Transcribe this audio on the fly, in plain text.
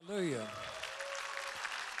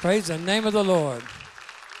Praise the name of the Lord.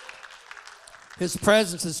 His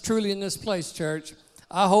presence is truly in this place, church.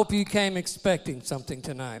 I hope you came expecting something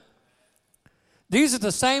tonight. These are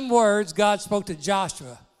the same words God spoke to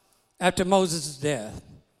Joshua after Moses' death,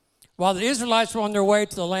 while the Israelites were on their way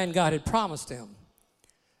to the land God had promised them.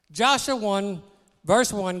 Joshua 1,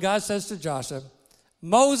 verse 1, God says to Joshua,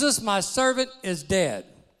 Moses, my servant, is dead.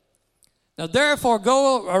 Now therefore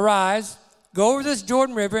arise, go over this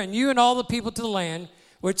Jordan River, and you and all the people to the land,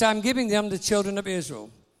 which I'm giving them, the children of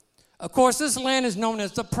Israel. Of course, this land is known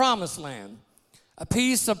as the Promised Land, a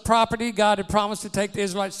piece of property God had promised to take the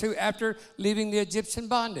Israelites to after leaving the Egyptian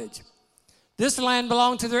bondage. This land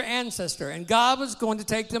belonged to their ancestor, and God was going to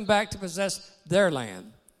take them back to possess their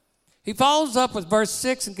land. He follows up with verse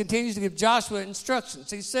 6 and continues to give Joshua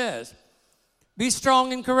instructions. He says, be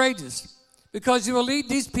strong and courageous, because you will lead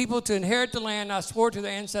these people to inherit the land I swore to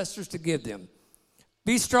their ancestors to give them.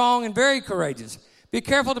 Be strong and very courageous. Be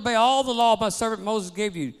careful to obey all the law my servant Moses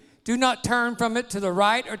gave you. Do not turn from it to the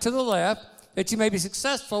right or to the left, that you may be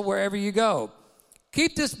successful wherever you go.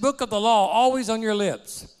 Keep this book of the law always on your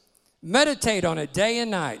lips. Meditate on it day and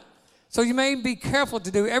night, so you may be careful to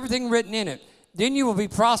do everything written in it. Then you will be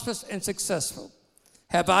prosperous and successful.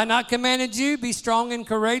 Have I not commanded you? Be strong and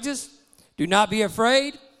courageous. Do not be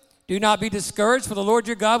afraid. Do not be discouraged, for the Lord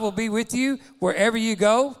your God will be with you wherever you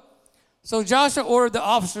go. So Joshua ordered the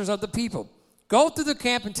officers of the people, go through the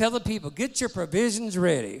camp and tell the people, get your provisions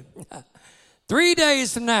ready. 3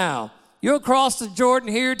 days from now, you'll cross the Jordan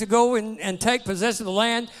here to go and take possession of the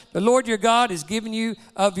land the Lord your God is giving you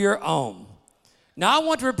of your own. Now I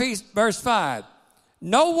want to repeat verse 5.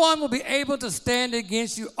 No one will be able to stand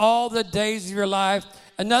against you all the days of your life.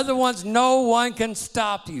 In other words, no one can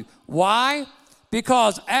stop you. Why?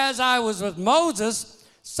 Because as I was with Moses,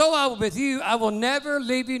 so I will be with you. I will never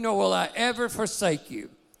leave you, nor will I ever forsake you.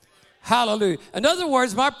 Hallelujah. In other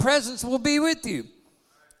words, my presence will be with you.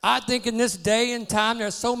 I think in this day and time, there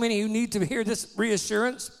are so many who need to hear this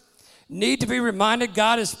reassurance, need to be reminded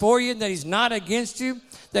God is for you and that he's not against you,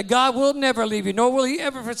 that God will never leave you, nor will he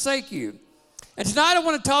ever forsake you. And tonight I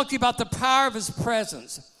want to talk to you about the power of his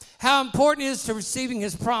presence, how important it is to receiving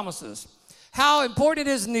his promises, how important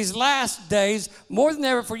it is in these last days, more than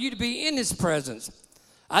ever, for you to be in his presence.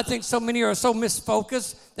 I think so many are so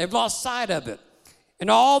misfocused, they've lost sight of it. And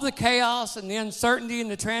all the chaos and the uncertainty and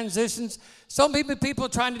the transitions, so many people are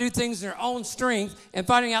trying to do things in their own strength and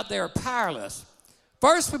finding out they are powerless.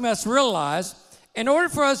 First, we must realize, in order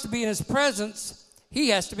for us to be in his presence, he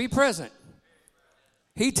has to be present.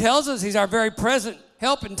 He tells us he's our very present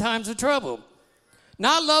help in times of trouble.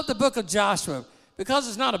 Now, I love the book of Joshua because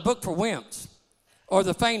it's not a book for wimps or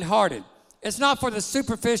the faint-hearted. It's not for the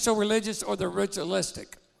superficial religious or the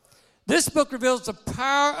ritualistic. This book reveals the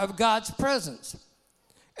power of God's presence.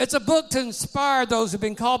 It's a book to inspire those who've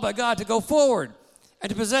been called by God to go forward and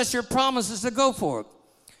to possess your promises to go forward.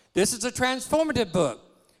 This is a transformative book.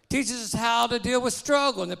 It teaches us how to deal with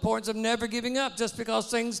struggle and the importance of never giving up just because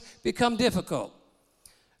things become difficult.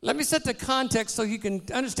 Let me set the context so you can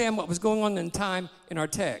understand what was going on in time in our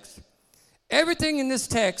text. Everything in this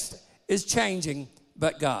text is changing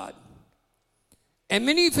but God. And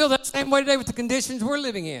many of you feel that same way today with the conditions we're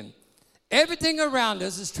living in. Everything around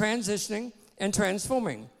us is transitioning and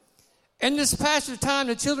transforming. In this passage of time,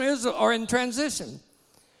 the children of Israel are in transition.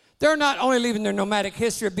 They're not only leaving their nomadic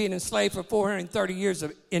history of being enslaved for 430 years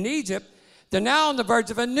in Egypt, they're now on the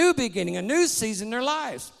verge of a new beginning, a new season in their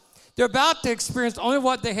lives. They're about to experience only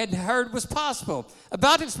what they had heard was possible,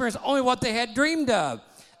 about to experience only what they had dreamed of.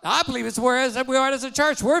 Now, I believe it's whereas we are as a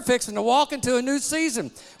church, we're fixing to walk into a new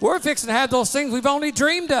season. We're fixing to have those things we've only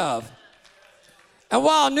dreamed of. And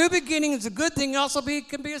while a new beginning is a good thing, it also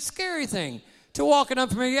can be a scary thing to walk in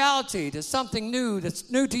unfamiliarity, to something new that's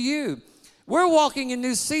new to you. We're walking in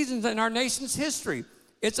new seasons in our nation's history.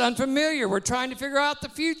 It's unfamiliar. We're trying to figure out the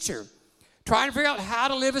future, trying to figure out how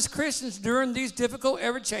to live as Christians during these difficult,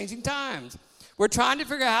 ever-changing times. We're trying to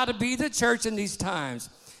figure out how to be the church in these times.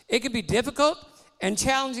 It can be difficult and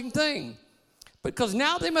challenging thing, because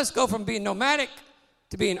now they must go from being nomadic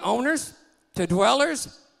to being owners, to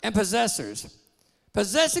dwellers, and possessors.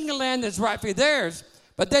 Possessing the land that's rightfully theirs,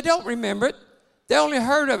 but they don't remember it. They only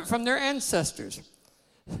heard of it from their ancestors.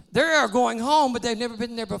 They are going home, but they've never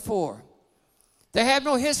been there before. They have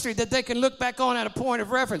no history that they can look back on at a point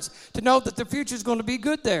of reference to know that the future is going to be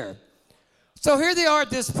good there. So here they are at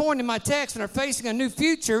this point in my text and are facing a new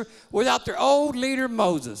future without their old leader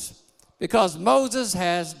Moses, because Moses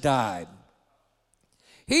has died.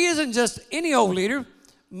 He isn't just any old leader.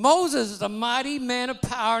 Moses is a mighty man of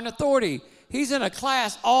power and authority. He's in a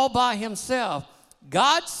class all by himself.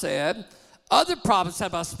 God said, Other prophets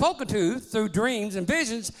have I spoken to through dreams and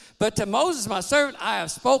visions, but to Moses, my servant, I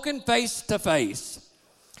have spoken face to face.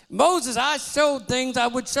 Moses, I showed things I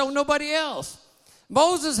would show nobody else.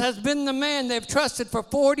 Moses has been the man they've trusted for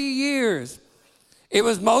 40 years. It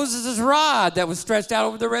was Moses' rod that was stretched out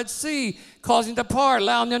over the Red Sea, causing it to part,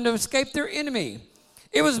 allowing them to escape their enemy.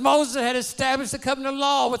 It was Moses that had established the covenant of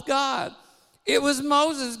law with God. It was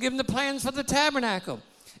Moses giving the plans for the tabernacle.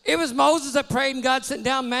 It was Moses that prayed and God sent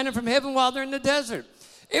down manna from heaven while they're in the desert.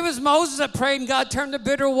 It was Moses that prayed and God turned the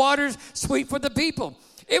bitter waters sweet for the people.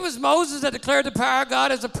 It was Moses that declared the power of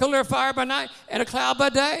God as a pillar of fire by night and a cloud by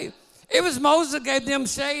day. It was Moses that gave them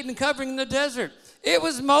shade and covering in the desert. It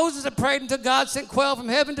was Moses that prayed until God sent quail from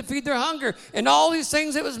heaven to feed their hunger. And all these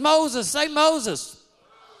things, it was Moses. Say Moses.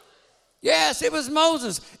 Yes, it was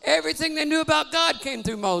Moses. Everything they knew about God came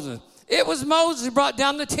through Moses. It was Moses who brought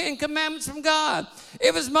down the 10 commandments from God.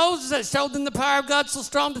 It was Moses that showed them the power of God so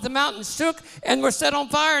strong that the mountains shook and were set on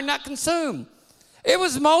fire and not consumed. It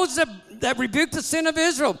was Moses that rebuked the sin of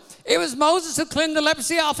Israel. It was Moses who cleansed the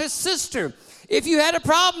leprosy off his sister. If you had a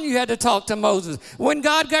problem, you had to talk to Moses. When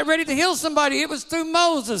God got ready to heal somebody, it was through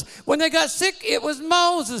Moses. When they got sick, it was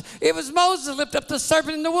Moses. It was Moses that lifted up the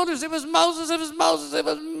serpent in the wilderness. It was Moses, it was Moses, it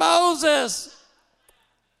was Moses.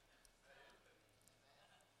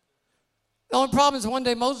 The only problem is one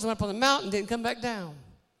day Moses went up on the mountain and didn't come back down.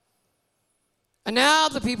 And now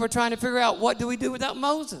the people are trying to figure out, what do we do without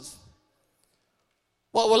Moses?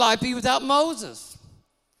 What will life be without Moses?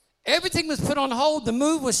 Everything was put on hold. The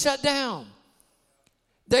move was shut down.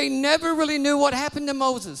 They never really knew what happened to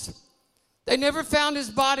Moses. They never found his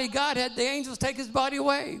body. God had the angels take his body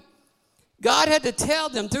away. God had to tell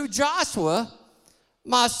them through Joshua,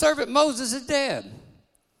 my servant Moses is dead.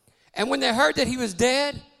 And when they heard that he was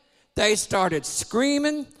dead, they started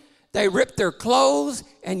screaming. They ripped their clothes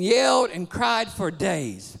and yelled and cried for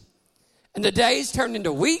days. And the days turned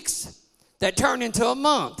into weeks that turned into a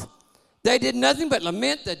month. They did nothing but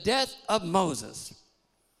lament the death of Moses.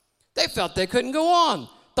 They felt they couldn't go on,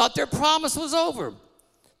 thought their promise was over.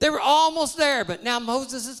 They were almost there, but now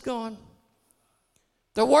Moses is gone.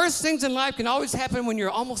 The worst things in life can always happen when you're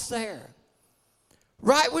almost there.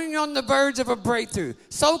 Right when you're on the verge of a breakthrough,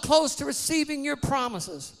 so close to receiving your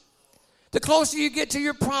promises. The closer you get to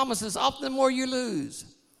your promises, often the more you lose.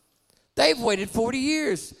 They've waited 40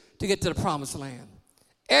 years to get to the promised land.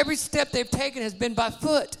 Every step they've taken has been by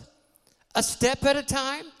foot, a step at a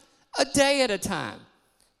time, a day at a time.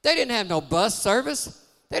 They didn't have no bus service.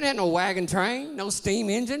 They didn't have no wagon train, no steam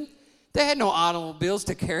engine. They had no automobiles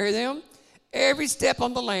to carry them. Every step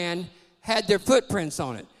on the land had their footprints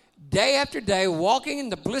on it. Day after day, walking in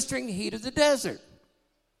the blistering heat of the desert.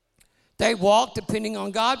 They walked depending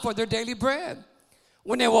on God for their daily bread.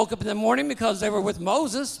 When they woke up in the morning, because they were with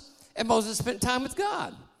Moses, and Moses spent time with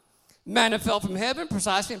God. Manna fell from heaven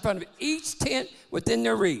precisely in front of each tent within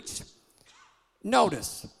their reach.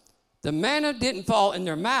 Notice, the manna didn't fall in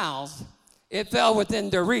their mouths, it fell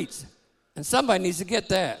within their reach. And somebody needs to get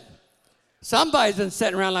that. Somebody's been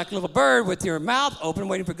sitting around like a little bird with your mouth open,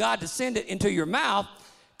 waiting for God to send it into your mouth.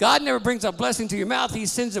 God never brings a blessing to your mouth. He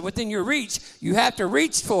sends it within your reach. You have to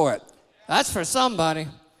reach for it. That's for somebody.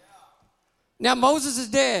 Now, Moses is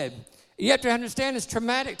dead. You have to understand it's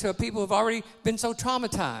traumatic to people who've already been so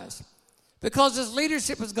traumatized because his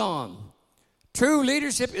leadership is gone. True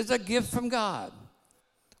leadership is a gift from God.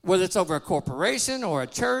 Whether it's over a corporation or a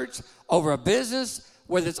church, over a business,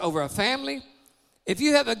 whether it's over a family. If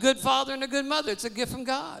you have a good father and a good mother, it's a gift from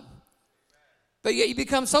God. But yet you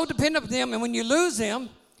become so dependent on them, and when you lose them,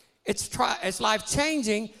 it's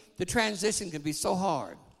life-changing. The transition can be so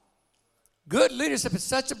hard. Good leadership is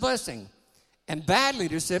such a blessing, and bad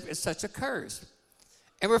leadership is such a curse.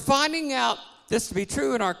 And we're finding out this to be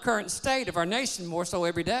true in our current state of our nation more so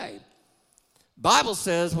every day. Bible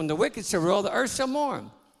says, when the wicked shall rule, the earth shall mourn.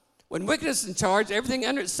 When wickedness is in charge, everything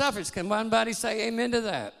under it suffers. Can somebody say amen to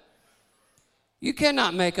that? You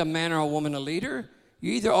cannot make a man or a woman a leader.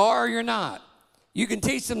 You either are or you're not. You can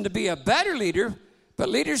teach them to be a better leader, but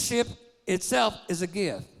leadership itself is a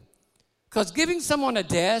gift. Because giving someone a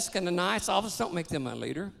desk and a nice office don't make them a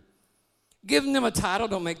leader. Giving them a title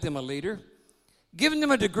don't make them a leader. Giving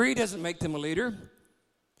them a degree doesn't make them a leader.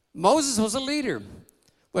 Moses was a leader.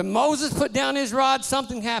 When Moses put down his rod,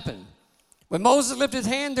 something happened. When Moses lifted his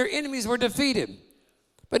hand, their enemies were defeated.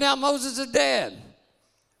 But now Moses is dead.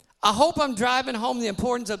 I hope I'm driving home the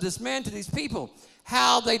importance of this man to these people,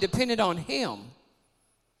 how they depended on him.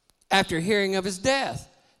 After hearing of his death,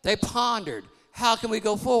 they pondered, how can we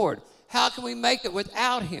go forward? How can we make it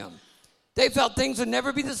without him? They felt things would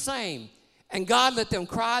never be the same. And God let them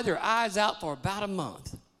cry their eyes out for about a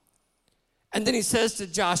month. And then he says to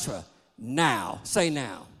Joshua, now. Say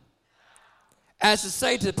now. As to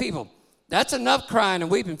say to the people, that's enough crying and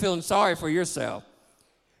weeping, feeling sorry for yourself.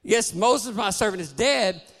 Yes, Moses, my servant, is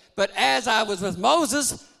dead, but as I was with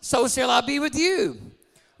Moses, so shall I be with you.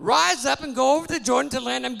 Rise up and go over to Jordan to the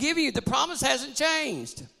land I'm giving you. The promise hasn't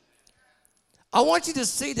changed. I want you to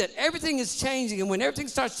see that everything is changing, and when everything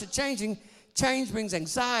starts to changing, change brings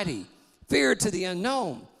anxiety, fear to the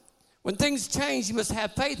unknown. When things change, you must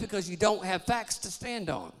have faith because you don't have facts to stand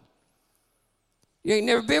on. You ain't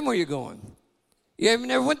never been where you're going. You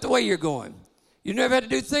never went the way you're going. You never had to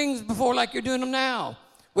do things before like you're doing them now.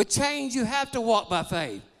 With change, you have to walk by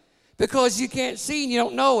faith because you can't see and you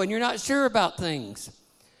don't know and you're not sure about things.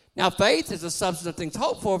 Now, faith is the substance of things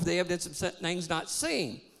hoped for the evidence of things not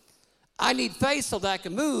seen. I need faith so that I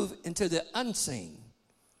can move into the unseen.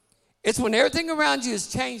 It's when everything around you is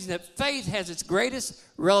changing that faith has its greatest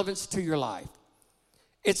relevance to your life.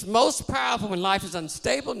 It's most powerful when life is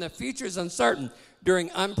unstable and the future is uncertain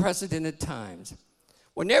during unprecedented times.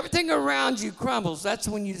 When everything around you crumbles, that's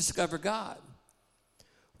when you discover God.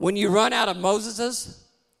 When you run out of Moses's,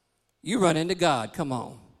 you run into God. Come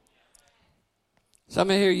on. Some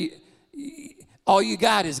of here, all you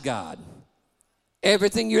got is God.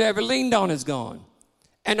 Everything you ever leaned on is gone.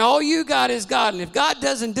 And all you got is God. And if God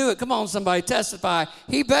doesn't do it, come on, somebody testify,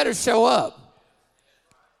 he better show up.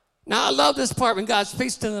 Now, I love this part when God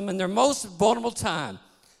speaks to them in their most vulnerable time.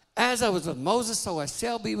 As I was with Moses, so I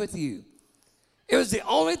shall be with you. It was the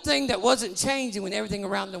only thing that wasn't changing when everything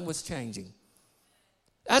around them was changing.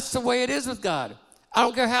 That's the way it is with God. I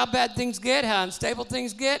don't care how bad things get, how unstable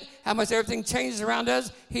things get, how much everything changes around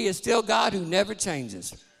us. He is still God who never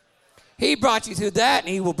changes. He brought you through that,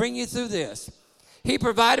 and he will bring you through this. He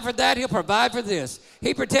provided for that, he'll provide for this.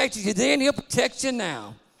 He protected you then, he'll protect you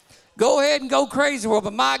now. Go ahead and go crazy, world,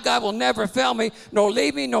 but my God will never fail me, nor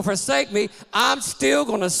leave me, nor forsake me. I'm still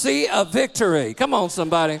going to see a victory. Come on,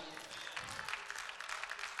 somebody.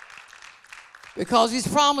 Because he's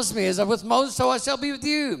promised me, as I'm with Moses, so I shall be with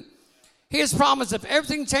you. He has promised if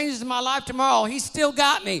everything changes in my life tomorrow, he's still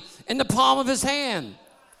got me in the palm of his hand.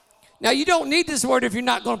 Now, you don't need this word if you're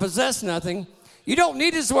not going to possess nothing. You don't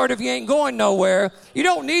need this word if you ain't going nowhere. You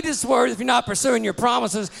don't need this word if you're not pursuing your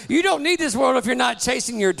promises. You don't need this word if you're not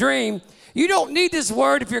chasing your dream. You don't need this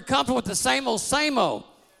word if you're comfortable with the same old, same old.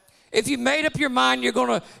 If you made up your mind you're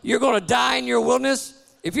gonna die in your wilderness,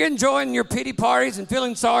 if you're enjoying your pity parties and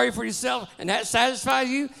feeling sorry for yourself and that satisfies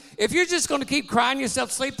you, if you're just going to keep crying yourself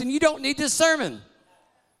to sleep, then you don't need this sermon.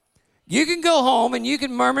 You can go home and you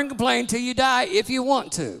can murmur and complain till you die if you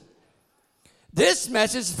want to. This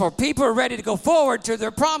message is for people who are ready to go forward to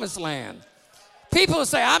their promised land. People who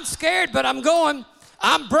say, I'm scared, but I'm going.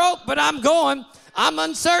 I'm broke, but I'm going. I'm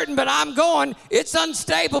uncertain, but I'm going. It's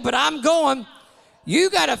unstable, but I'm going.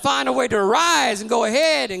 You got to find a way to rise and go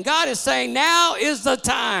ahead. And God is saying, now is the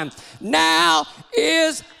time. Now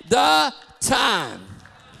is the time.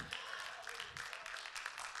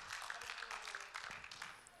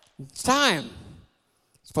 It's time.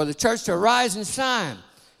 It's for the church to arise and shine,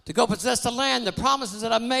 to go possess the land, the promises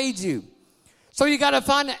that I've made you. So you got to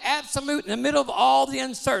find an absolute in the middle of all the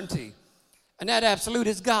uncertainty. And that absolute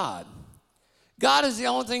is God. God is the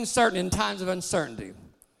only thing certain in times of uncertainty.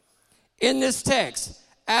 In this text,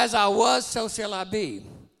 as I was, so shall I be.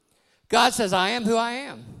 God says, I am who I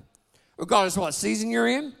am. Regardless of what season you're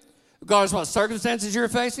in, regardless of what circumstances you're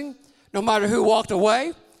facing, no matter who walked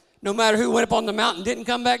away, no matter who went up on the mountain and didn't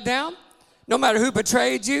come back down, no matter who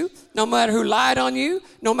betrayed you, no matter who lied on you,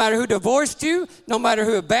 no matter who divorced you, no matter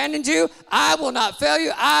who abandoned you, I will not fail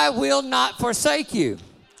you. I will not forsake you.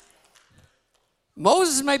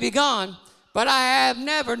 Moses may be gone, but I have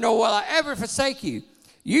never, nor will I ever forsake you.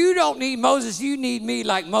 You don't need Moses. You need me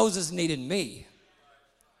like Moses needed me.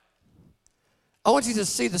 I want you to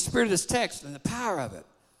see the spirit of this text and the power of it.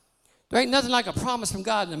 There ain't nothing like a promise from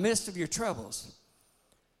God in the midst of your troubles.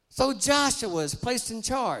 So Joshua was placed in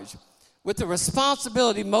charge with the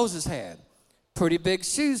responsibility Moses had. Pretty big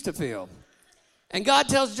shoes to fill. And God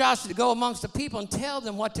tells Joshua to go amongst the people and tell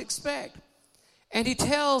them what to expect. And he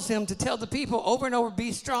tells him to tell the people over and over,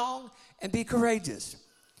 be strong and be courageous.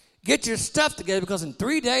 Get your stuff together because in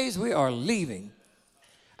 3 days we are leaving.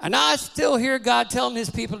 And I still hear God telling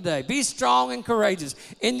his people today, be strong and courageous.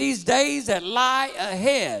 In these days that lie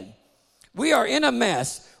ahead, we are in a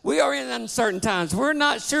mess. We are in uncertain times. We're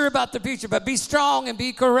not sure about the future, but be strong and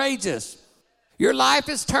be courageous. Your life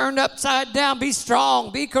is turned upside down. Be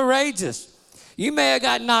strong, be courageous. You may have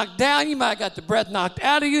got knocked down. You might have got the breath knocked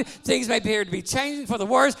out of you. Things may appear to be changing for the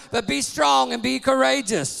worse, but be strong and be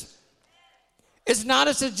courageous. It's not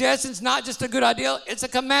a suggestion. It's not just a good idea. It's a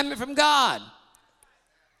commandment from God.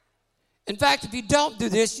 In fact, if you don't do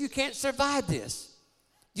this, you can't survive this.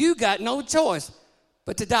 You got no choice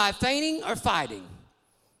but to die fainting or fighting.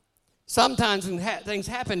 Sometimes when things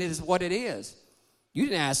happen, it is what it is. You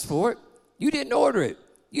didn't ask for it. You didn't order it.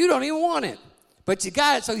 You don't even want it. But you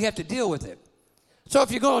got it, so you have to deal with it. So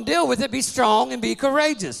if you're going to deal with it, be strong and be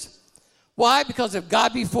courageous. Why? Because if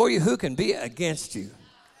God be for you, who can be against you?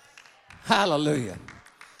 Hallelujah.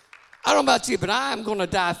 I don't know about you, but I am going to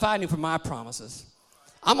die fighting for my promises.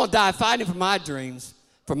 I'm going to die fighting for my dreams,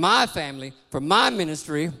 for my family, for my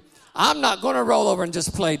ministry. I'm not going to roll over and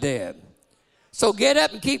just play dead. So get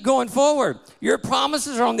up and keep going forward. Your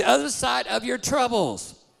promises are on the other side of your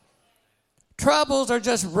troubles. Troubles are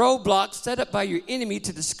just roadblocks set up by your enemy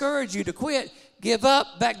to discourage you to quit, give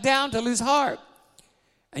up, back down, to lose heart.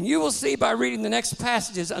 And you will see by reading the next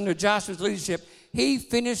passages under Joshua's leadership, he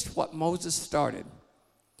finished what Moses started.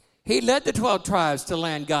 He led the 12 tribes to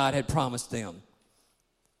land God had promised them.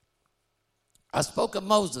 I spoke of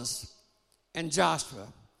Moses and Joshua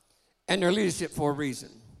and their leadership for a reason.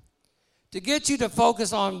 To get you to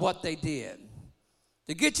focus on what they did.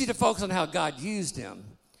 To get you to focus on how God used them.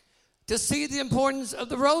 To see the importance of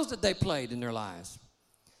the roles that they played in their lives.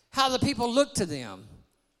 How the people looked to them.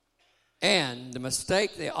 And the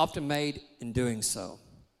mistake they often made in doing so.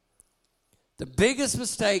 The biggest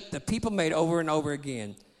mistake the people made over and over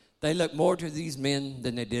again, they looked more to these men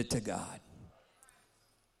than they did to God.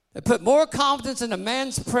 They put more confidence in a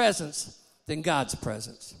man's presence than God's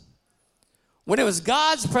presence. When it was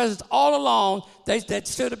God's presence all along, that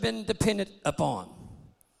should have been dependent upon.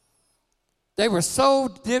 They were so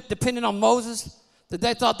dependent on Moses that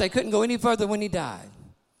they thought they couldn't go any further when he died.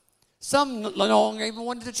 Some no longer even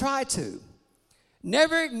wanted to try to.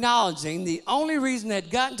 Never acknowledging the only reason they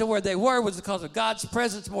had gotten to where they were was because of God's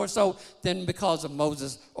presence more so than because of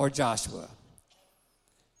Moses or Joshua.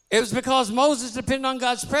 It was because Moses depended on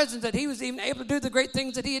God's presence that he was even able to do the great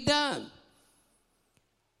things that he had done.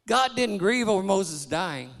 God didn't grieve over Moses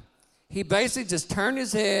dying. He basically just turned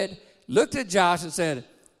his head, looked at Joshua and said,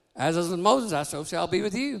 as I was with Moses, I so shall be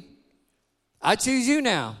with you. I choose you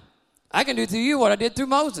now. I can do through you what I did through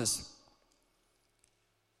Moses.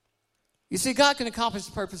 You see, God can accomplish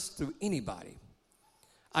His purpose through anybody.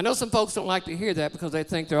 I know some folks don't like to hear that because they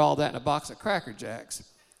think they're all that in a box of Cracker Jacks.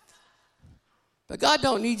 But God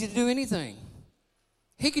don't need you to do anything.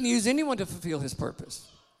 He can use anyone to fulfill His purpose.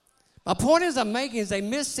 My point I'm making is they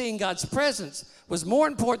miss seeing God's presence was more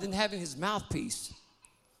important than having His mouthpiece.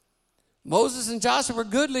 Moses and Joshua were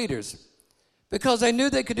good leaders because they knew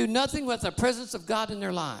they could do nothing without the presence of God in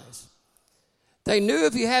their lives. They knew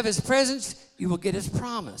if you have His presence, you will get His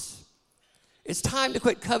promise. It's time to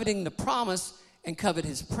quit coveting the promise and covet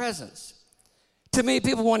His presence. Too many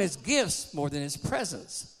people want His gifts more than His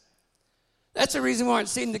presence. That's the reason we aren't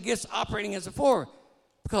seeing the gifts operating as before,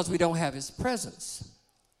 because we don't have His presence.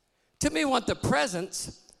 Too many want the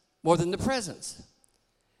presence more than the presence.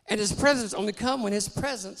 And His presence only comes when His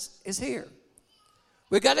presence is here.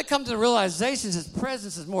 We've got to come to the realization His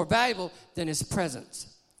presence is more valuable than His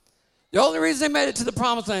presence. The only reason they made it to the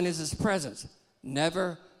promised land is His presence.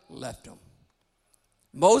 Never left them.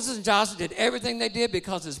 Moses and Joshua did everything they did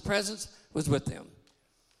because His presence was with them.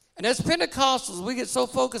 And as Pentecostals, we get so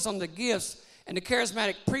focused on the gifts and the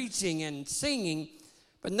charismatic preaching and singing,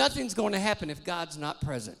 but nothing's going to happen if God's not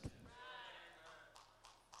present.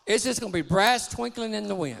 It's just going to be brass twinkling in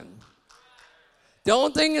the wind. The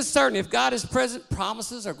only thing is certain, if God is present,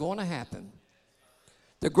 promises are going to happen.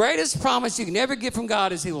 The greatest promise you can ever get from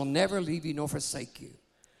God is He will never leave you nor forsake you.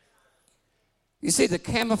 You see, the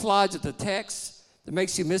camouflage of the text that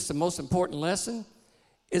makes you miss the most important lesson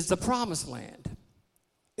is the promised land.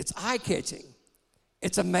 It's eye-catching.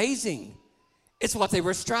 It's amazing. It's what they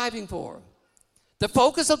were striving for. The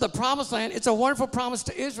focus of the promised land, it's a wonderful promise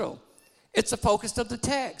to Israel. It's the focus of the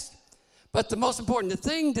text. But the most important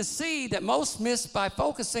thing to see that most miss by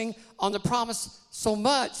focusing on the promise so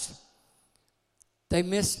much, they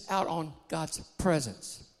missed out on God's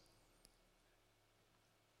presence.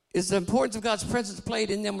 Is the importance of God's presence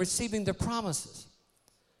played in them receiving their promises.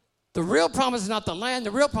 The real promise is not the land.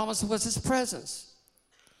 The real promise was His presence.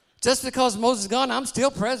 Just because Moses is gone, I'm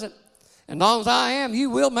still present. And as long as I am, you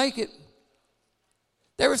will make it.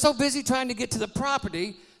 They were so busy trying to get to the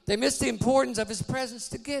property, they missed the importance of His presence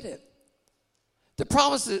to get it. The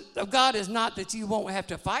promise of God is not that you won't have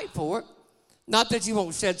to fight for it. Not that you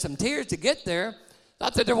won't shed some tears to get there.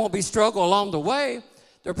 Not that there won't be struggle along the way.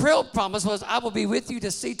 The real promise was, I will be with you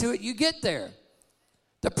to see to it you get there.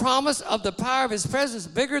 The promise of the power of His presence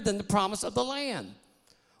is bigger than the promise of the land.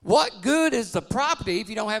 What good is the property if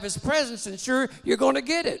you don't have His presence to ensure you're going to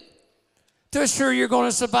get it? To assure you're going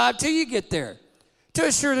to survive till you get there. to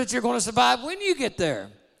assure that you're going to survive when you get there.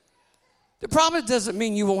 The promise doesn't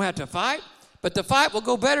mean you won't have to fight, but the fight will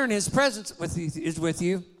go better in his presence is with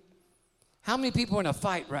you. How many people are in a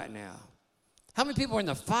fight right now? How many people are in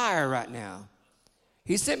the fire right now?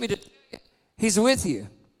 He sent me to, he's with you.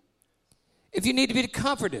 If you need to be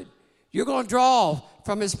comforted, you're going to draw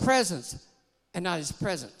from his presence and not his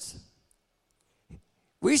presence.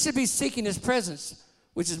 We should be seeking his presence,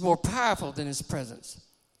 which is more powerful than his presence.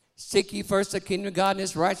 Seek ye first the kingdom of God and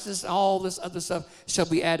his righteousness, and all this other stuff shall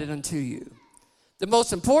be added unto you. The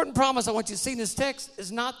most important promise I want you to see in this text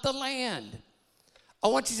is not the land. I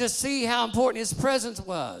want you to see how important his presence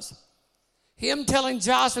was. Him telling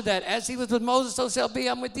Joshua that as he was with Moses, so shall be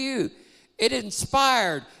I'm with you. It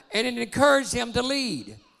inspired and it encouraged him to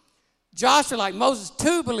lead. Joshua, like Moses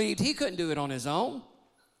too, believed he couldn't do it on his own.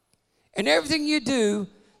 And everything you do,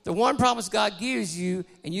 the one promise God gives you,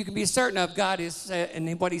 and you can be certain of God is,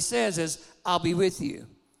 and what he says is, I'll be with you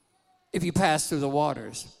if you pass through the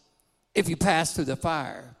waters, if you pass through the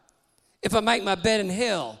fire. If I make my bed in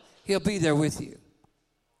hell, he'll be there with you.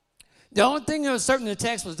 The only thing that was certain in the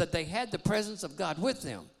text was that they had the presence of God with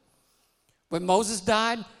them. When Moses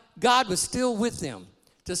died, God was still with them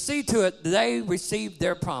to see to it they received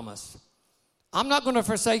their promise. I'm not going to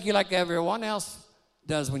forsake you like everyone else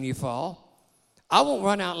does when you fall. I won't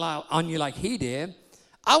run out loud on you like he did.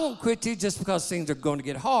 I won't quit you just because things are going to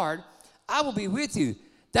get hard. I will be with you.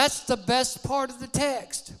 That's the best part of the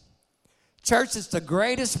text. Church, it's the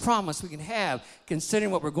greatest promise we can have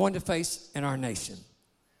considering what we're going to face in our nation.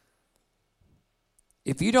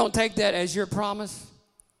 If you don't take that as your promise,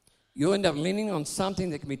 you'll end up leaning on something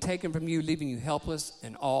that can be taken from you, leaving you helpless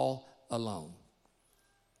and all alone.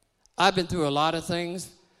 I've been through a lot of things.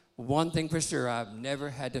 One thing for sure, I've never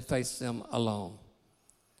had to face them alone.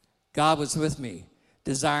 God was with me,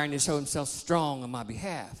 desiring to show himself strong on my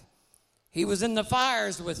behalf. He was in the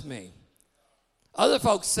fires with me. Other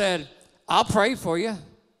folks said, I'll pray for you.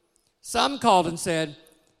 Some called and said,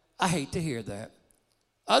 I hate to hear that.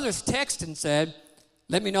 Others texted and said,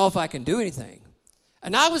 let me know if I can do anything.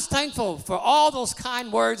 And I was thankful for all those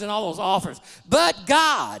kind words and all those offers. But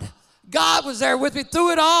God was there with me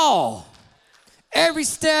through it all. Every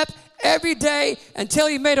step, every day, until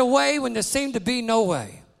he made a way when there seemed to be no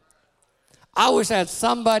way. I wish I had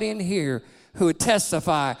somebody in here who would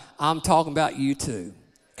testify, I'm talking about you too.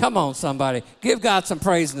 Come on, somebody. Give God some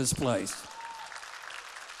praise in this place.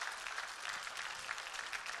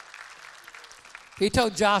 He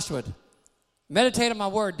told Joshua, meditate on my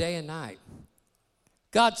word day and night.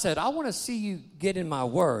 God said, I want to see you get in my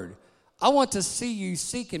word. I want to see you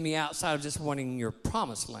seeking me outside of just wanting your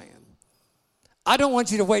promised land. I don't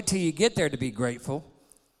want you to wait till you get there to be grateful.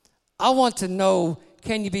 I want to know,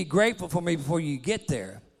 can you be grateful for me before you get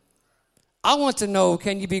there? I want to know,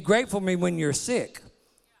 can you be grateful for me when you're sick,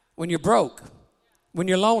 when you're broke, when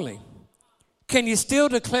you're lonely? Can you still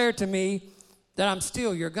declare to me that I'm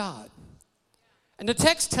still your God? And the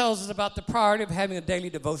text tells us about the priority of having a daily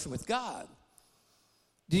devotion with God.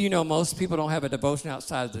 Do you know most people don't have a devotion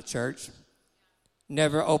outside of the church?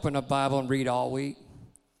 Never open a Bible and read all week.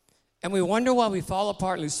 And we wonder why we fall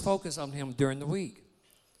apart and lose focus on him during the week.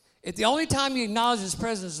 If the only time you acknowledge his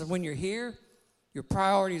presence is when you're here, your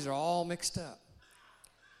priorities are all mixed up.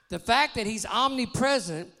 The fact that he's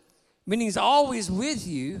omnipresent, meaning he's always with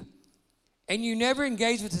you, and you never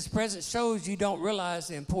engage with his presence shows you don't realize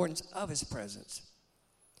the importance of his presence.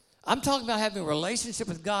 I'm talking about having a relationship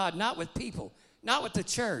with God, not with people, not with the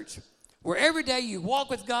church, where every day you walk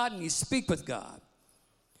with God and you speak with God.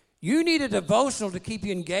 You need a devotional to keep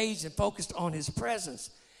you engaged and focused on his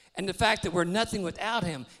presence and the fact that we're nothing without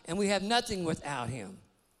him and we have nothing without him.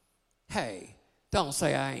 Hey, don't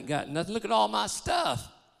say I ain't got nothing. Look at all my stuff.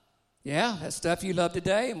 Yeah, that stuff you love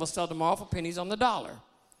today and we'll sell tomorrow for pennies on the dollar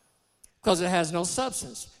because it has no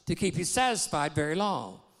substance to keep you satisfied very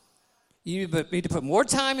long. You need to put more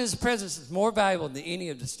time in his presence. It's more valuable than any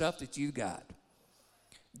of the stuff that you got.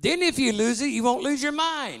 Then if you lose it, you won't lose your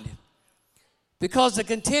mind. Because the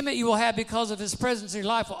contentment you will have because of his presence in your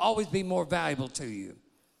life will always be more valuable to you.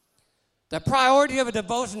 The priority of a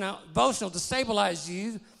devotional to stabilize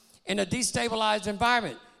you in a destabilized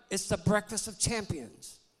environment, it's the breakfast of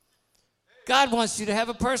champions. God wants you to have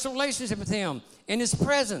a personal relationship with him in his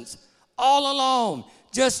presence, all alone,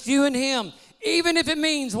 just you and him. Even if it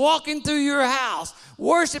means walking through your house,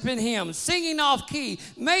 worshiping him, singing off key,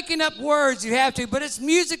 making up words you have to, but it's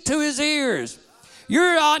music to his ears.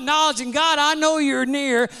 You're acknowledging, God, I know you're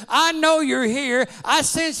near. I know you're here. I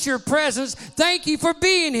sense your presence. Thank you for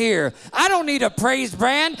being here. I don't need a praise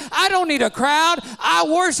band. I don't need a crowd. I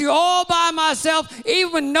worship you all by myself,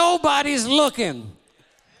 even when nobody's looking.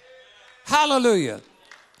 Hallelujah.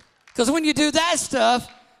 Because when you do that stuff,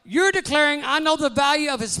 you're declaring, I know the value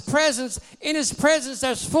of his presence. In his presence,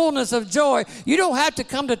 there's fullness of joy. You don't have to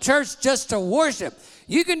come to church just to worship.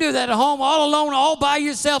 You can do that at home, all alone, all by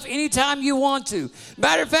yourself, anytime you want to.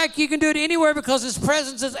 Matter of fact, you can do it anywhere because his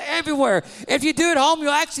presence is everywhere. If you do it at home,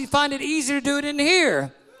 you'll actually find it easier to do it in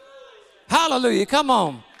here. Hallelujah. Come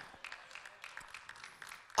on.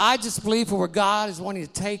 I just believe for where God is wanting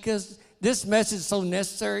to take us, this message is so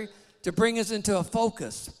necessary to bring us into a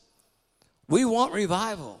focus. We want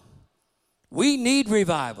revival. We need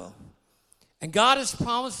revival. And God has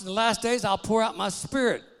promised in the last days, I'll pour out my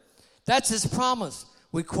spirit. That's his promise.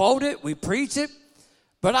 We quote it, we preach it,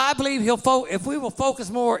 but I believe if we will focus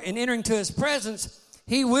more in entering to his presence,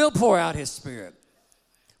 he will pour out his spirit.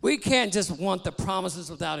 We can't just want the promises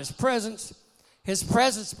without his presence. His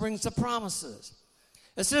presence brings the promises.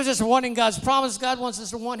 Instead of just wanting God's promise, God wants us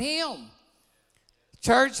to want him.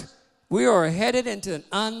 Church, we are headed into an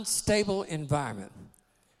unstable environment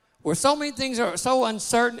where so many things are so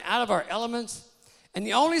uncertain, out of our elements, and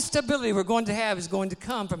the only stability we're going to have is going to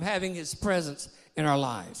come from having his presence in our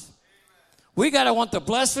lives. We got to want the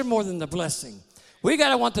blesser more than the blessing. We got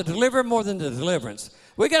to want the deliverer more than the deliverance.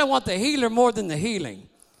 We got to want the healer more than the healing.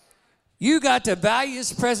 You got to value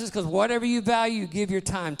his presence because whatever you value, you give your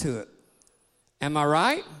time to it. Am I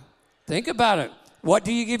right? Think about it. What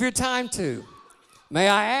do you give your time to? May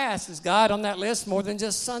I ask, is God on that list more than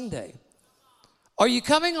just Sunday? Are you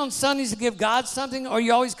coming on Sundays to give God something, or are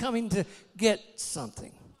you always coming to get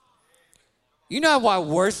something? You know why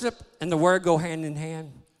worship and the word go hand in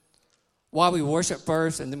hand? Why we worship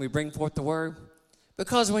first and then we bring forth the word?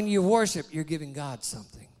 Because when you worship, you're giving God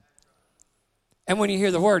something. And when you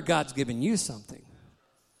hear the word, God's giving you something.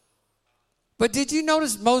 But did you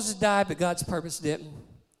notice Moses died, but God's purpose didn't?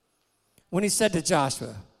 When he said to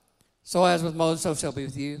Joshua, so as with Moses, so shall be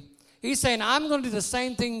with you. He's saying, I'm going to do the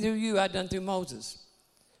same thing through you I've done through Moses.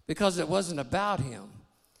 Because it wasn't about him.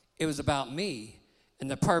 It was about me and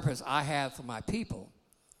the purpose I have for my people.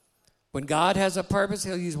 When God has a purpose,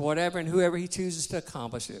 he'll use whatever and whoever he chooses to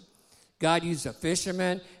accomplish it. God used a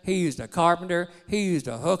fisherman. He used a carpenter. He used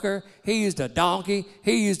a hooker. He used a donkey.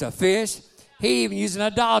 He used a fish. He even used an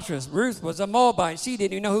idolatress. Ruth was a Moabite. She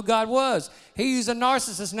didn't even know who God was. He used a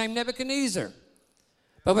narcissist named Nebuchadnezzar.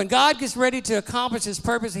 But when God gets ready to accomplish his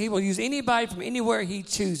purpose, he will use anybody from anywhere he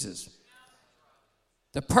chooses.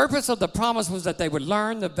 The purpose of the promise was that they would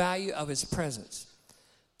learn the value of his presence.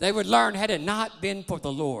 They would learn, had it not been for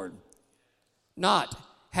the Lord, not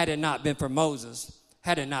had it not been for Moses,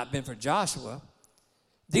 had it not been for Joshua.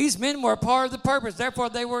 These men were a part of the purpose,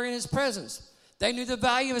 therefore they were in his presence. They knew the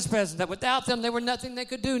value of his presence, that without them they were nothing, they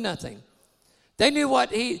could do nothing. They knew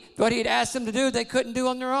what he had asked them to do, they couldn't do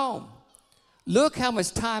on their own. Look how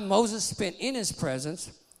much time Moses spent in his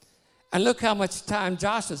presence, and look how much time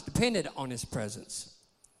Joshua depended on his presence.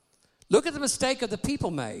 Look at the mistake of the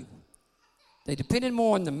people made. They depended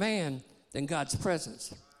more on the man than God's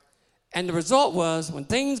presence. And the result was, when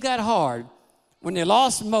things got hard, when they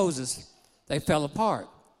lost Moses, they fell apart.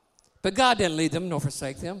 But God didn't leave them nor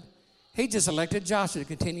forsake them. He just elected Joshua to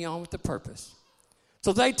continue on with the purpose.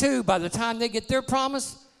 So they too, by the time they get their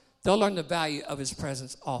promise, they'll learn the value of his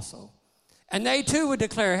presence also. And they too would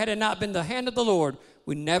declare, had it not been the hand of the Lord,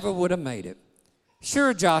 we never would have made it.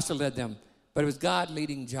 Sure, Joshua led them, but it was God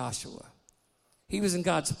leading Joshua. He was in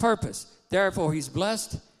God's purpose. Therefore, he's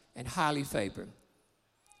blessed and highly favored.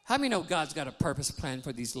 How many know God's got a purpose plan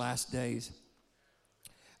for these last days?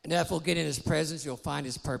 And if we'll get in his presence, you'll find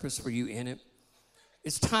his purpose for you in it.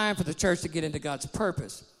 It's time for the church to get into God's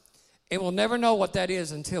purpose. And we'll never know what that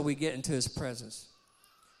is until we get into his presence.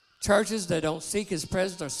 Churches that don't seek his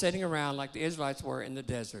presence are sitting around like the Israelites were in the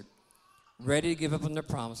desert, ready to give up on their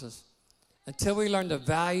promises. Until we learn the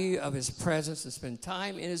value of his presence and spend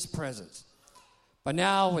time in his presence. But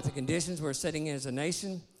now, with the conditions we're sitting in as a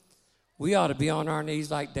nation, we ought to be on our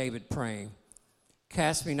knees like David praying,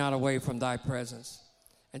 cast me not away from thy presence,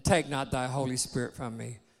 and take not thy Holy Spirit from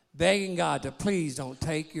me, begging God to please don't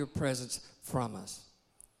take your presence from us.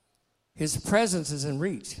 His presence is in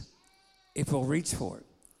reach if we'll reach for it.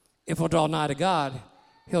 If we'll draw nigh to God,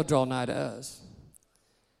 he'll draw nigh to us.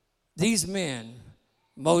 These men,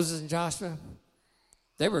 Moses and Joshua,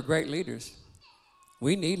 they were great leaders.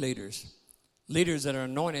 We need leaders. Leaders that are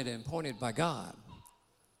anointed and appointed by God.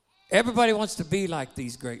 Everybody wants to be like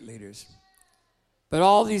these great leaders. But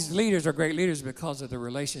all these leaders are great leaders because of their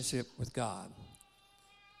relationship with God.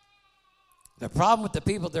 The problem with the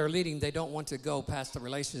people they're leading, they don't want to go past the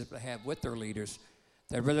relationship they have with their leaders.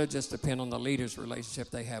 They'd rather just depend on the leader's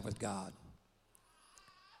relationship they have with God.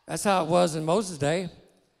 That's how it was in Moses' day,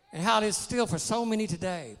 and how it is still for so many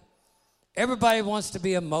today. Everybody wants to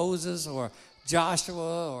be a Moses or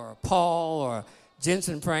Joshua or Paul or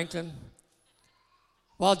Jensen Franklin.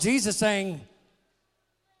 While Jesus is saying,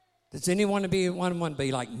 does anyone want to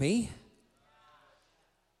be like me?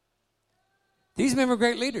 These men were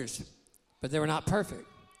great leaders, but they were not perfect.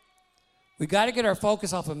 We got to get our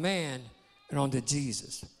focus off of man and onto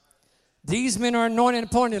Jesus. These men are anointed and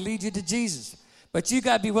appointed to lead you to Jesus. But you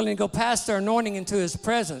got to be willing to go past their anointing into his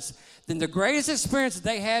presence. Then the greatest experience that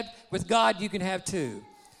they had with God, you can have too.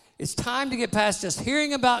 It's time to get past just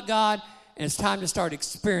hearing about God, and it's time to start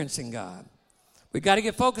experiencing God. We got to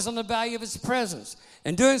get focused on the value of his presence.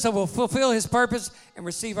 And doing so, we'll fulfill his purpose and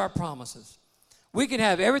receive our promises. We can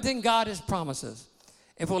have everything God has promised us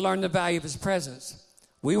if we'll learn the value of his presence.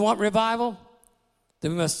 We want revival,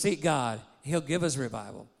 then we must seek God. He'll give us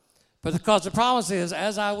revival. But because the promise is,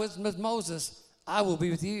 as I was with Moses, I will be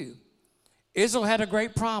with you. Israel had a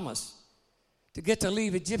great promise to get to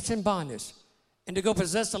leave Egyptian bondage and to go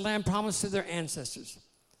possess the land promised to their ancestors.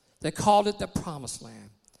 They called it the promised land,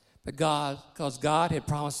 because God had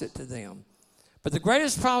promised it to them. But the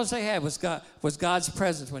greatest promise they had was God's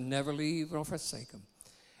presence would never leave nor forsake them.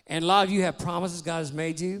 And a lot of you have promises God has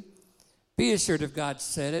made you. Be assured if God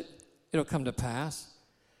said it, it'll come to pass.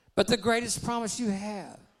 But the greatest promise you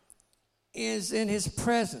have is in his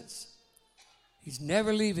presence. He's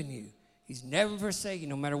never leaving you. He's never forsaking you.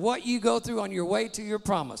 No matter what you go through on your way to your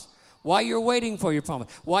promise, while you're waiting for your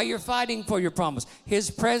promise, while you're fighting for your promise, his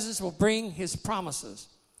presence will bring his promises.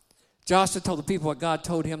 Joshua told the people what God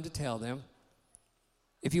told him to tell them.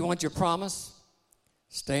 If you want your promise,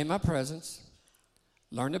 stay in my presence,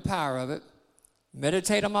 learn the power of it,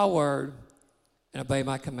 meditate on my word, and obey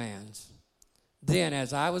my commands. Then,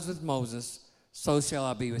 as I was with Moses, so shall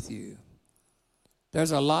I be with you.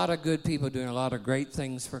 There's a lot of good people doing a lot of great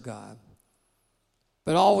things for God.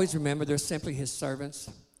 But always remember, they're simply his servants.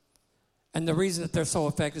 And the reason that they're so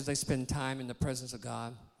effective is they spend time in the presence of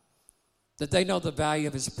God, that they know the value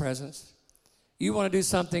of his presence. You want to do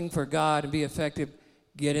something for God and be effective,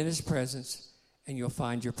 get in his presence, and you'll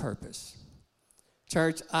find your purpose.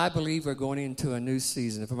 Church, I believe we're going into a new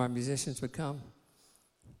season. If my musicians would come.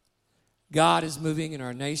 God is moving in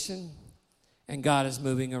our nation, and God is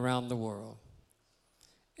moving around the world.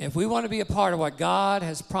 If we want to be a part of what God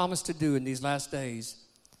has promised to do in these last days,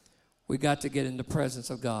 we got to get in the presence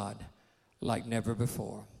of God like never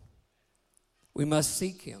before. We must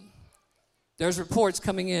seek him. There's reports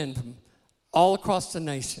coming in from all across the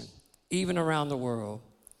nation, even around the world.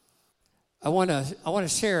 I want to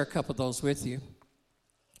share a couple of those with you.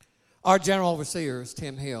 Our general overseer is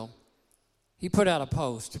Tim Hill. He put out a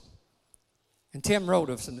post, and Tim wrote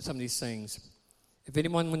of some of these things. If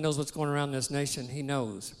anyone knows what's going around in this nation, he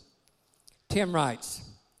knows. Tim writes,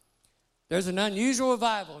 there's an unusual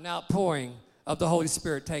revival and outpouring of the Holy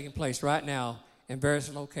Spirit taking place right now in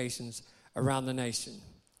various locations around the nation.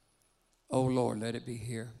 Oh, Lord, let it be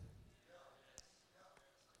here.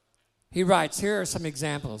 He writes, here are some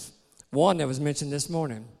examples. One that was mentioned this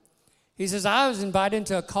morning. He says, I was invited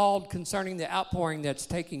into a call concerning the outpouring that's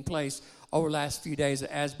taking place over the last few days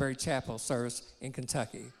at Asbury Chapel service in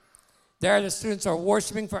Kentucky. There, the students are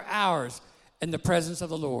worshiping for hours in the presence of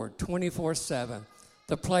the Lord, 24/7.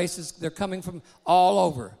 The places, they're coming from all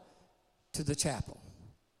over to the chapel.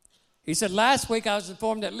 He said, last week I was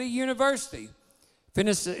informed that Lee University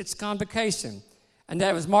finished its convocation, and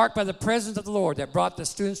that it was marked by the presence of the Lord that brought the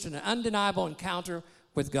students to an undeniable encounter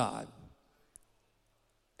with God.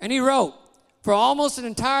 And he wrote, for almost an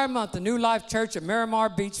entire month, the New Life Church at Miramar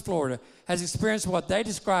Beach, Florida, has experienced what they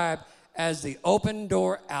describe as the open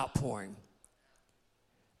door outpouring.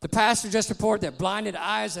 The pastor just reported that blinded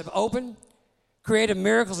eyes have opened, creative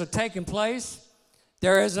miracles have taken place.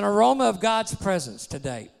 There is an aroma of God's presence to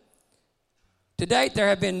date. To date, there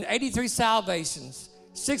have been 83 salvations,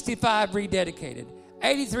 65 rededicated,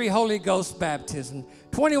 83 Holy Ghost baptisms,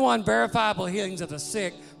 21 verifiable healings of the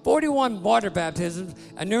sick, 41 water baptisms,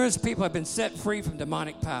 and numerous people have been set free from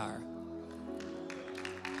demonic power.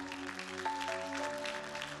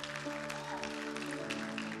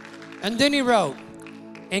 And then he wrote,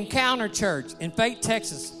 Encounter Church in Fate,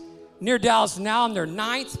 Texas, near Dallas, now in their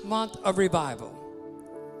 9th month of revival.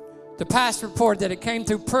 The pastor reported that it came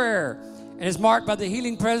through prayer and is marked by the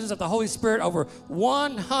healing presence of the Holy Spirit. Over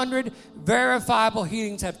 100 verifiable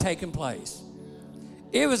healings have taken place.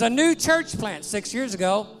 It was a new church plant 6 years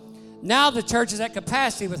ago. Now the church is at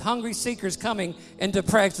capacity with hungry seekers coming into the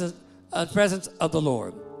presence of the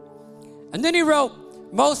Lord. And then he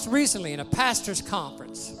wrote, most recently in a pastor's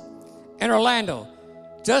conference in Orlando,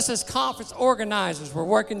 just as conference organizers were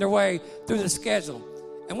working their way through the schedule.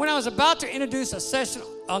 And when I was about to introduce a session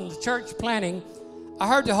on the church planning, I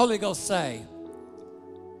heard the Holy Ghost say,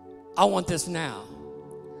 I want this now.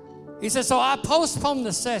 He said, so I postponed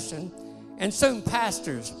the session, and soon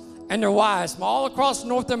pastors and their wives from all across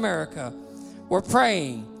North America were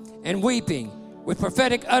praying and weeping with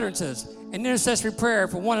prophetic utterances and intercessory prayer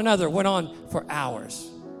for one another went on for hours.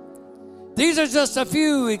 These are just a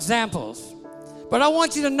few examples. But I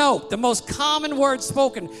want you to note the most common word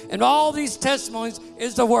spoken in all these testimonies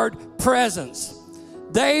is the word presence.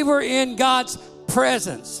 They were in God's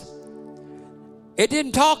presence. It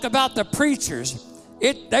didn't talk about the preachers.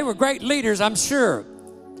 They were great leaders, I'm sure.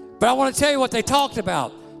 But I want to tell you what they talked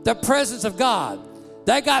about. The presence of God.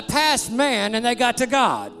 They got past man and they got to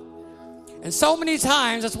God. And so many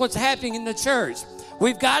times that's what's happening in the church.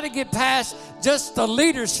 We've got to get past just the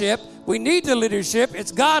leadership. We need the leadership.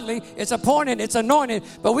 It's godly, it's appointed, it's anointed.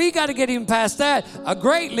 But we got to get even past that. A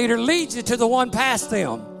great leader leads you to the one past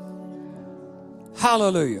them.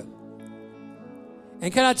 Hallelujah.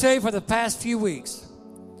 And can I tell you, for the past few weeks,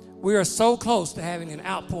 we are so close to having an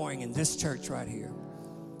outpouring in this church right here.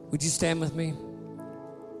 Would you stand with me?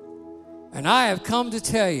 And I have come to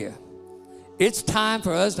tell you, it's time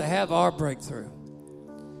for us to have our breakthrough.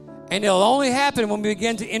 And it'll only happen when we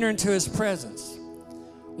begin to enter into His presence.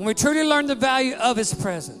 When we truly learn the value of His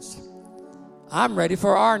presence. I'm ready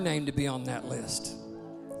for our name to be on that list.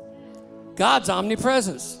 God's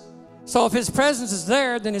omnipresence. So if His presence is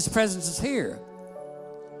there, then His presence is here.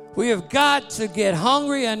 We have got to get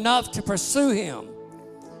hungry enough to pursue Him.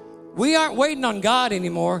 We aren't waiting on God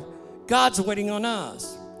anymore. God's waiting on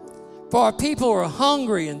us. For our people who are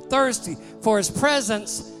hungry and thirsty for His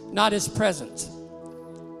presence, not His presence.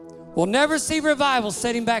 We'll never see revival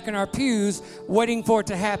sitting back in our pews waiting for it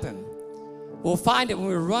to happen. We'll find it when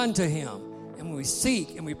we run to Him and when we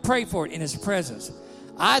seek and we pray for it in His presence.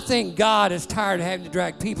 I think God is tired of having to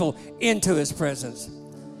drag people into His presence.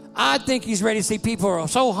 I think He's ready to see people who are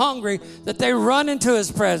so hungry that they run into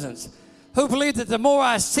His presence, who believe that the more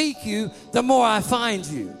I seek you, the more I find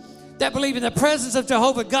you. That believe in the presence of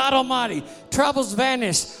Jehovah God Almighty, troubles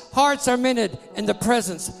vanish, hearts are mended in the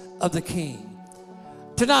presence of the King.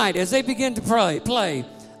 Tonight, as they begin to play,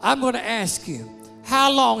 I'm going to ask you,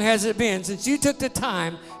 how long has it been since you took the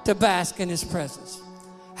time to bask in His presence?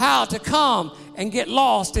 How to come and get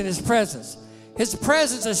lost in His presence? His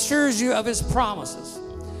presence assures you of His promises.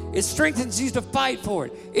 It strengthens you to fight for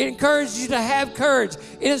it. It encourages you to have courage.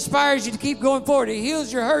 It inspires you to keep going forward. It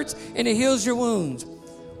heals your hurts and it heals your wounds.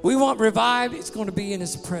 We want revival, it's going to be in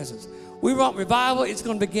His presence. We want revival, it's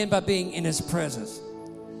going to begin by being in His presence.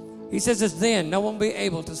 He says it's then no one will be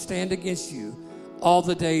able to stand against you all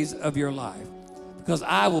the days of your life, because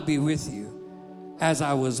I will be with you as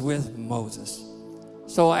I was with Moses.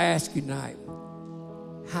 So I ask you tonight,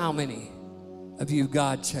 how many of you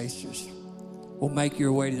God chasers will make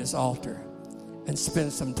your way to this altar and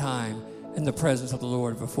spend some time in the presence of the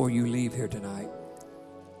Lord before you leave here tonight?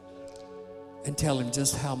 And tell Him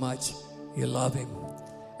just how much you love Him.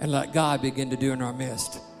 And let God begin to do in our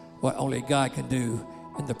midst what only God can do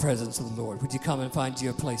in the presence of the Lord. Would you come and find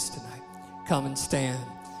you a place tonight? Come and stand.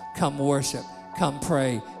 Come worship. Come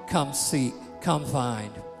pray. Come seek. Come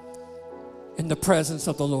find. In the presence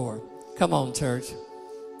of the Lord. Come on, church.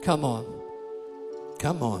 Come on.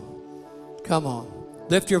 Come on. Come on.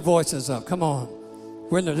 Lift your voices up. Come on.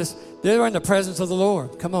 We're in the presence of the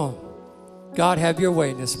Lord. Come on. God, have your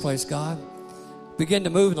way in this place, God. Begin to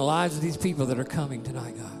move in the lives of these people that are coming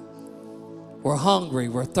tonight, God. We're hungry.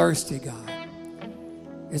 We're thirsty, God.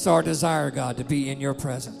 It's our desire, God, to be in your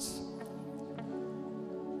presence.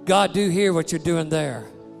 God, do hear what you're doing there.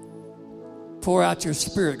 Pour out your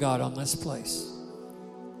Spirit, God, on this place.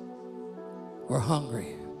 We're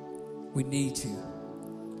hungry. We need you.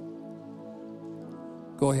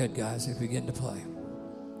 Go ahead, guys, and begin to play.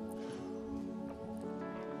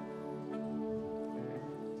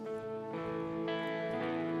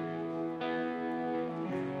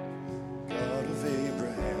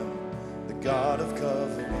 God of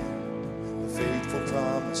covenant, the faithful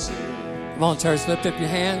promises. Come on, church, lift up your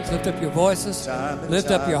hands, lift up your voices, lift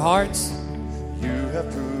up your hearts. You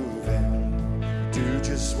have proven, do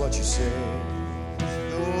just what you say.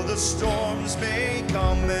 Though the storms may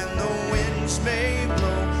come and the winds may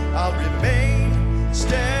blow, I'll remain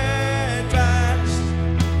steadfast.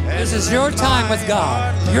 This is your time with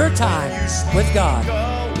God, your time with God.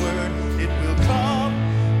 It will come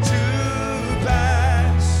to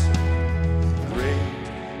pass. Great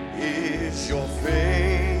is your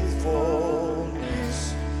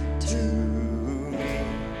faithfulness to me.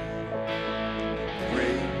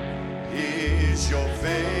 Great is your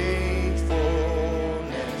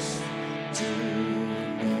faithfulness to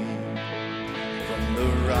me. From the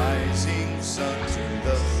rising sun to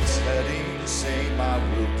I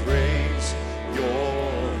will praise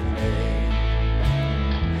your name.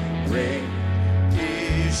 Great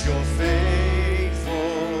is your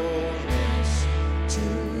faithfulness to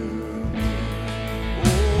me.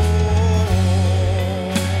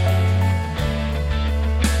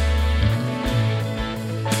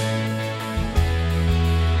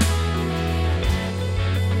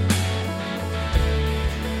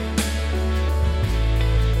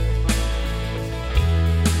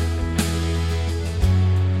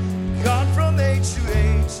 God, from age to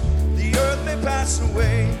age, the earth may pass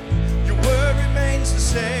away, your word remains the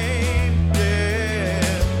same. Yeah,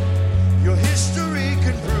 your history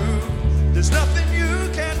can prove there's nothing you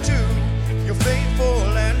can do. You're faithful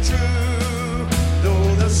and true.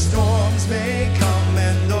 Though the storms may come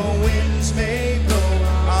and the winds may blow,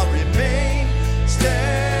 I'll remain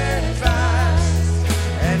steadfast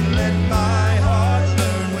and let my heart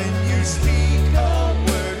learn when you speak a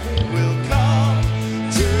word, it will come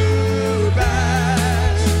to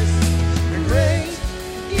pass. Great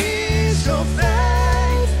is your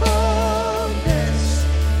faithfulness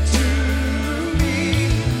to me.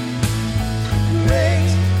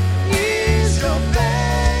 Great is your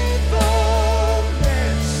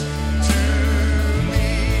faithfulness to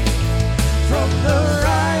me. From the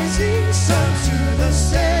rising sun to the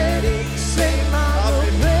setting sun, I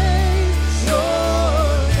will praise your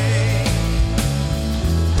name.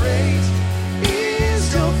 Great is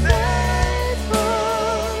your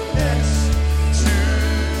faithfulness to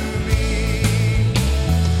me.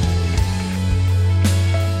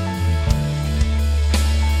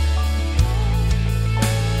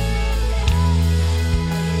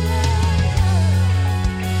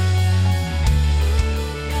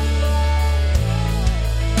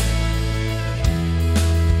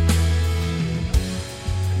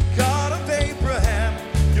 God of Abraham,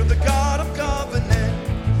 you're the God of covenant,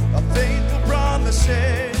 of faithful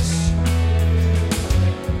promises.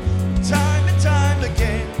 Time and time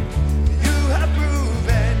again, you have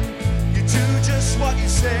proven you do just what you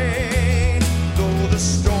say. Though the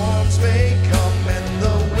storms may come and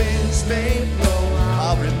the winds may blow,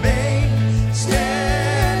 I'll remain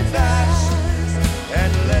steadfast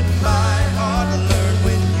and let my heart learn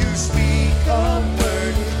when you speak a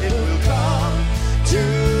word, it will come to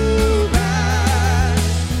pass.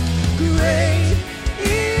 Great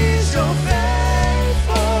is your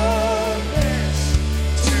faithfulness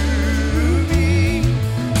to me.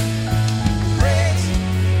 Great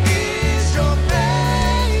is your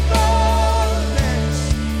faithfulness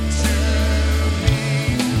to me.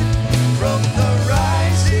 From the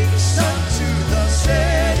rising sun to the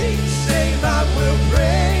setting sun, I will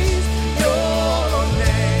praise your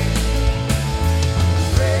name.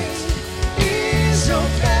 Great is your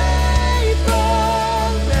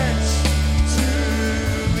faithfulness to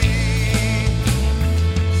me.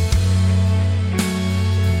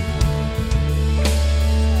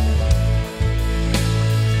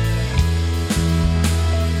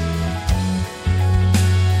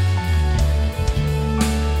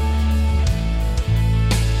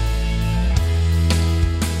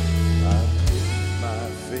 I put my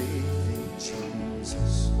faith in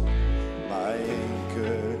Jesus, my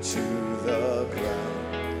anchor to the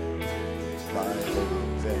ground, my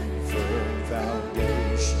hope and firm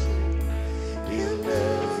foundation. He'll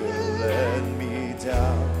never let me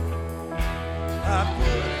down. I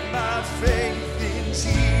put my faith in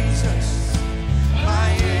Jesus, my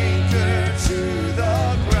anchor to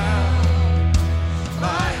the ground,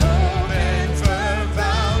 my hope and firm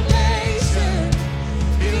foundation.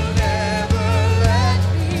 He'll never let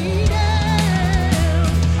me down.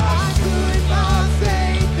 I put my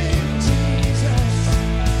faith in Jesus,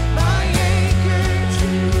 my anchor to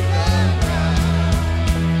the ground,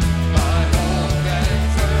 my hope and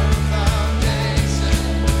firm foundation.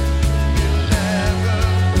 He'll never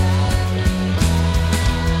let me down.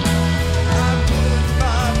 I put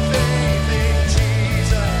my faith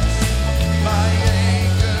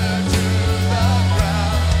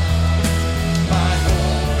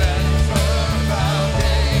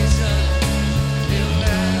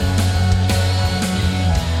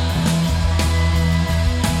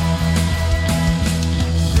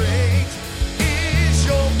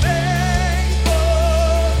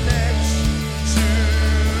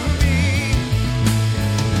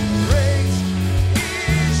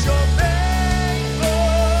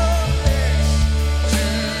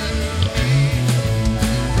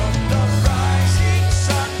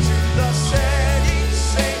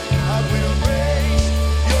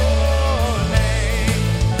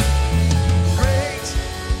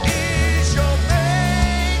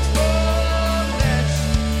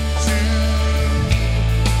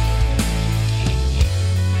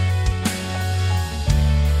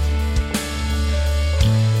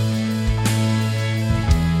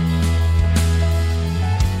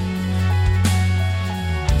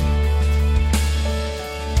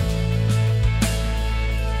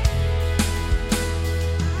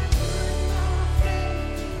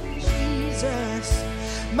Jesus,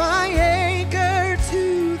 my anchor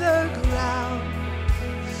to the ground,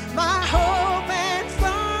 my hope and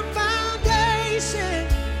firm foundation.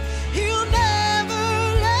 He'll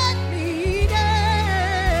never let me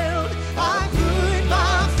down. I put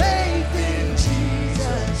my faith in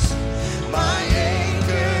Jesus, my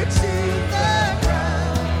anchor to the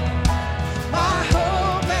ground, my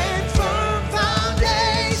hope and firm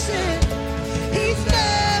foundation. He's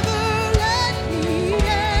never let me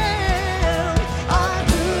down. I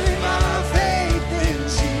put my faith in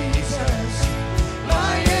Jesus,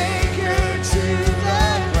 my anchor to the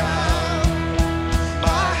ground,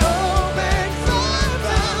 my hope and firm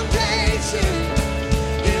foundation.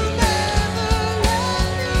 He'll never let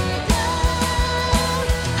me down.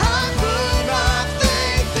 I put my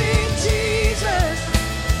faith in Jesus,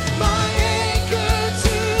 my anchor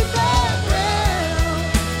to the ground,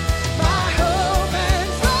 my hope and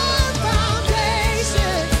firm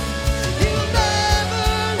foundation. He'll never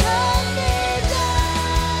let me down.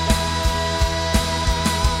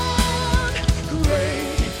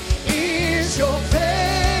 Great is your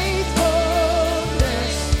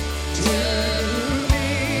faithfulness to me.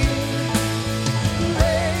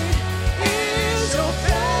 Great is your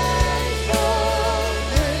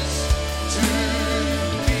faithfulness to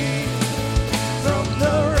me. From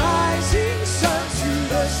the rising sun to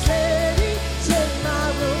the setting sun, I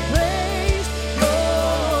will praise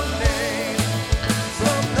your name.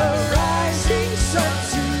 From the rising sun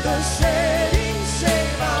to the setting sun,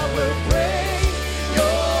 I will praise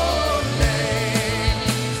your name.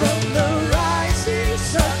 From the rising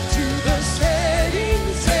sun to the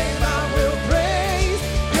setting sun, I will praise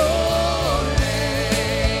your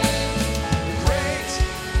name. Great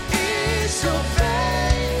is your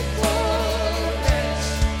faithfulness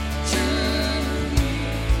to me.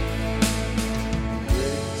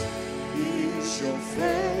 Great is your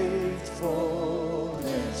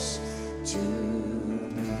faithfulness to me.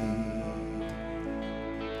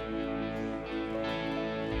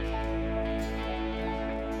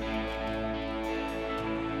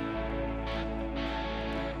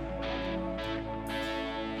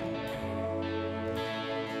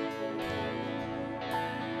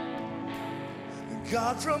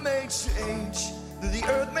 God, from age to age, that the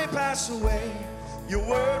earth may pass away, your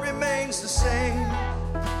word remains the same.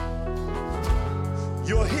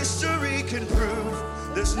 Your history can prove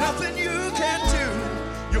there's nothing you can do.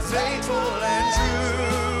 You're faithful and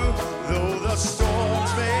true. Though the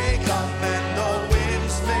storms may come and the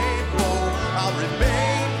winds may blow, I'll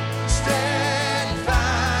remain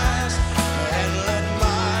steadfast and let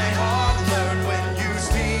my heart learn when you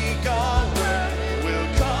speak a word will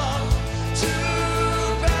come to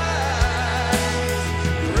pass.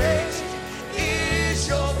 Great is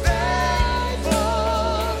your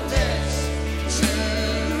faithfulness to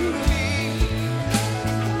me.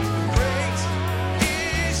 Great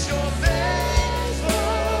is your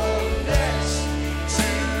faithfulness to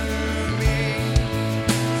me.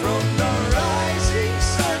 From the rising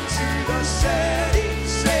sun to the setting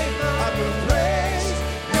sun, I will praise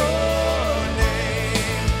your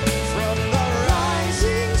name. From the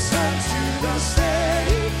rising sun to the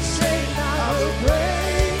setting sun, I will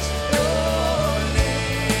praise your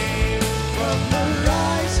name. From the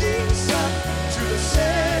rising sun to the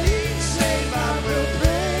setting sun, I will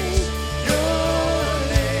praise your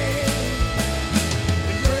name.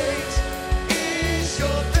 Great is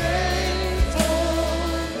your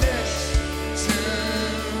faithfulness to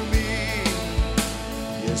me.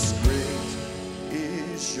 Yes, great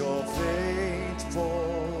is your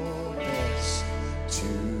faithfulness to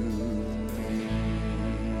me.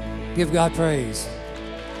 Give God praise.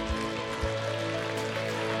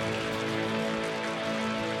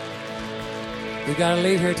 We got to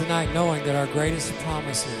leave here tonight knowing that our greatest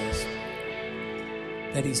promise is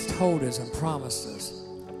that He's told us and promised us,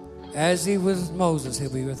 as He was with Moses,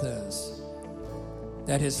 He'll be with us.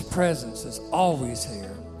 That His presence is always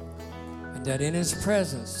here. And that in His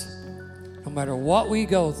presence, no matter what we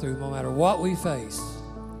go through, no matter what we face,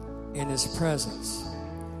 in His presence,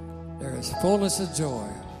 there is fullness of joy.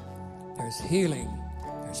 There's healing.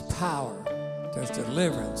 There's power. There's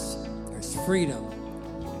deliverance. There's freedom.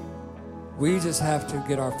 We just have to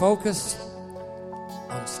get our focus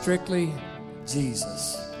on strictly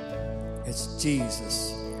Jesus. It's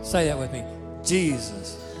Jesus. Say that with me.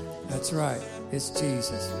 Jesus. That's right. It's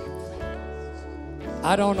Jesus.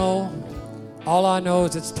 I don't know. All I know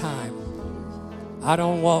is it's time. I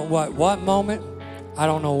don't know what moment. I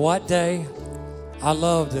don't know what day. I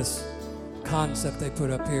love this concept they put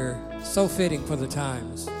up here. So fitting for the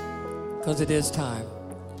times. Because it is time.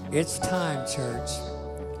 It's time, church.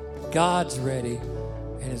 God's ready.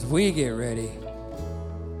 And as we get ready,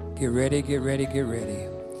 get ready, get ready, get ready.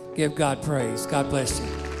 Give God praise. God bless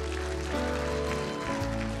you.